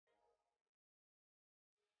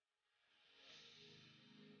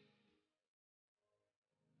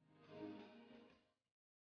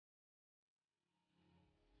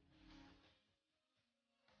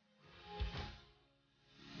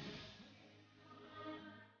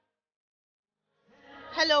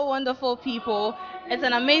Hello, wonderful people. It's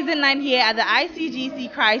an amazing night here at the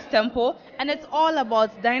ICGC Christ Temple, and it's all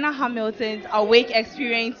about Dinah Hamilton's Awake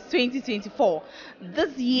Experience 2024.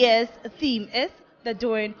 This year's theme is the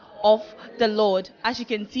doing of the Lord. As you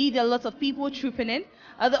can see, there are lots of people trooping in.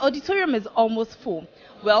 The auditorium is almost full.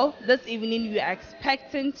 Well, this evening we are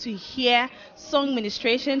expecting to hear song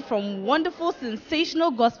ministration from wonderful,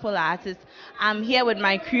 sensational gospel artists. I'm here with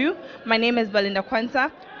my crew. My name is Belinda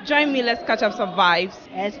Quanta. Join me, let's catch up some vibes.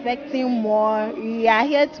 Expecting more. We are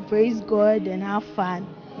here to praise God and have fun.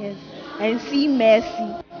 Yes. And see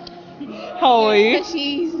mercy. How are you?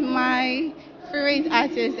 She's my favorite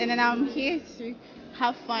artist, and then I'm here to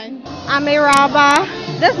have fun. I'm a robber.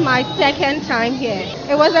 This is my second time here.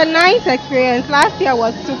 It was a nice experience. Last year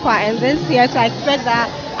was super, and this year, so I expect that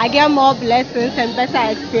I get more blessings and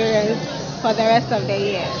better experience for the rest of the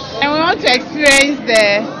year. And we want to experience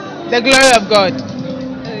the glory of God.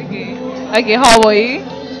 Okay, how are you?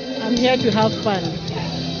 I'm here to have fun.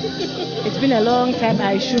 It's been a long time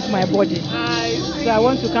I shook my body. So I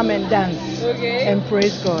want to come and dance and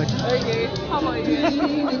praise God. Okay, how about you?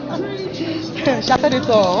 Shattered it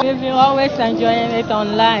all. We've been always enjoying it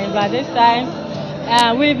online, but this time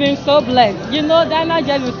we've been so blessed. You know, Dinah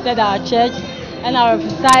just visited our church and our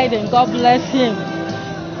side, and God bless him.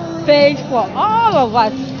 Paid for all of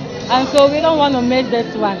us. And so we don't want to miss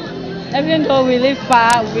this one. Even though we live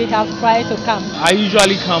far, we have tried to come. I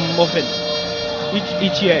usually come often,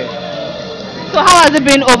 each year. So how has it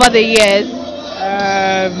been over the years?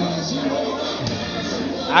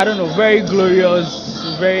 I don't know, very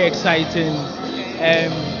glorious, very exciting.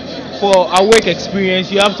 For Awake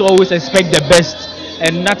Experience, you have to always expect the best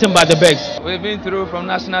and nothing but the best. We've been through from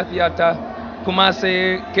National Theatre,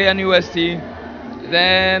 Kumasi, KNUST,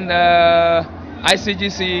 then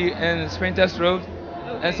ICGC and Sprinters Road.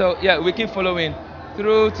 And so, yeah, we keep following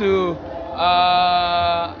through to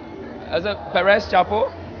Perez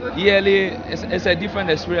Chapel. Yearly, it's a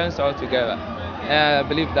different experience altogether. I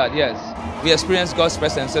believe that, yes. We experience God's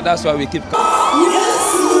presence, so that's why we keep coming.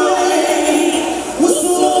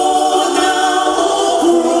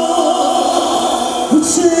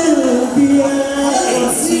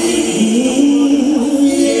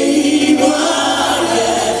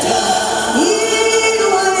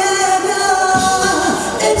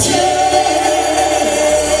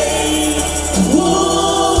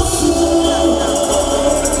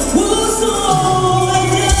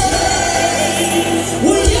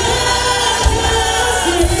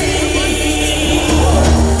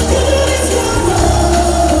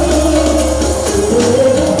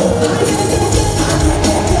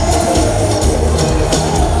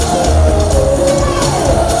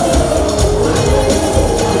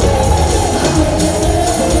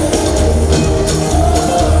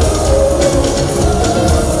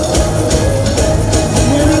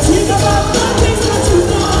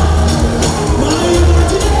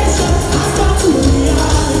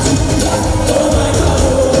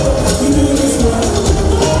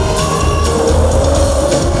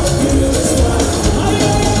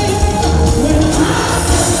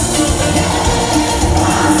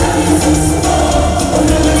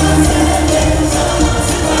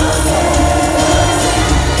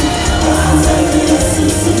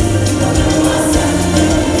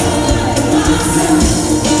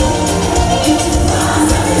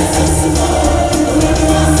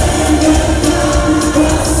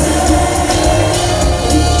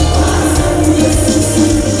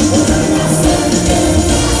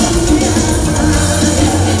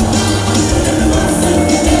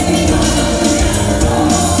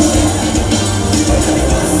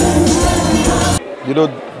 You know,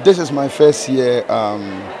 this is my first year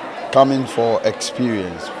coming for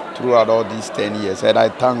experience throughout all these 10 years, and I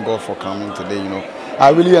thank God for coming today. You know,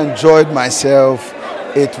 I really enjoyed myself.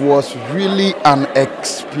 It was really an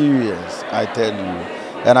experience, I tell you,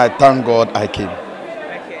 and I thank God I came.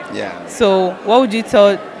 Okay. Yeah. So, what would you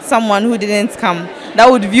tell someone who didn't come that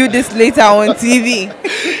would view this later on TV?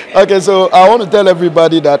 Okay, so I want to tell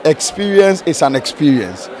everybody that experience is an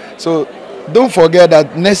experience. So don't forget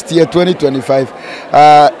that next year, 2025,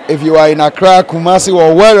 if you are in Accra, Kumasi,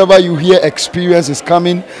 or wherever you hear experience is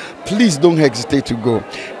coming, please don't hesitate to go.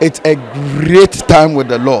 It's a great time with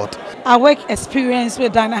the Lord. Awake Experience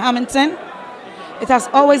with Dinah Hamilton. It has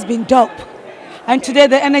always been dope. And today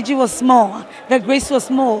the energy was more, the grace was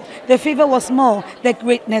more, the favor was more, the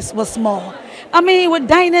greatness was more. I mean, with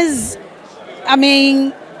Dinah's,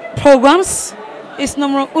 programs, it's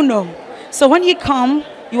numero uno. So when you come,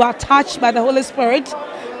 you are touched by the Holy Spirit,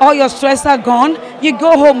 all your stress are gone, you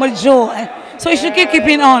go home with joy. So you should keep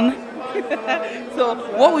keeping on. So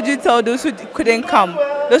what would you tell those who couldn't come?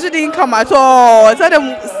 Those who didn't come at all, tell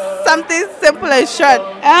them something simple and short.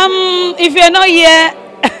 If you're not here,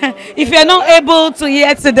 if you're not able to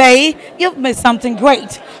hear today, you've missed something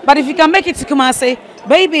great. But if you can make it to Kumasi,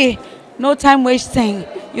 baby, no time wasting.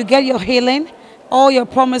 You get your healing, all your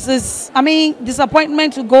promises.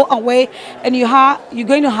 Disappointment to go away, and you're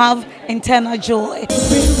going to have internal joy.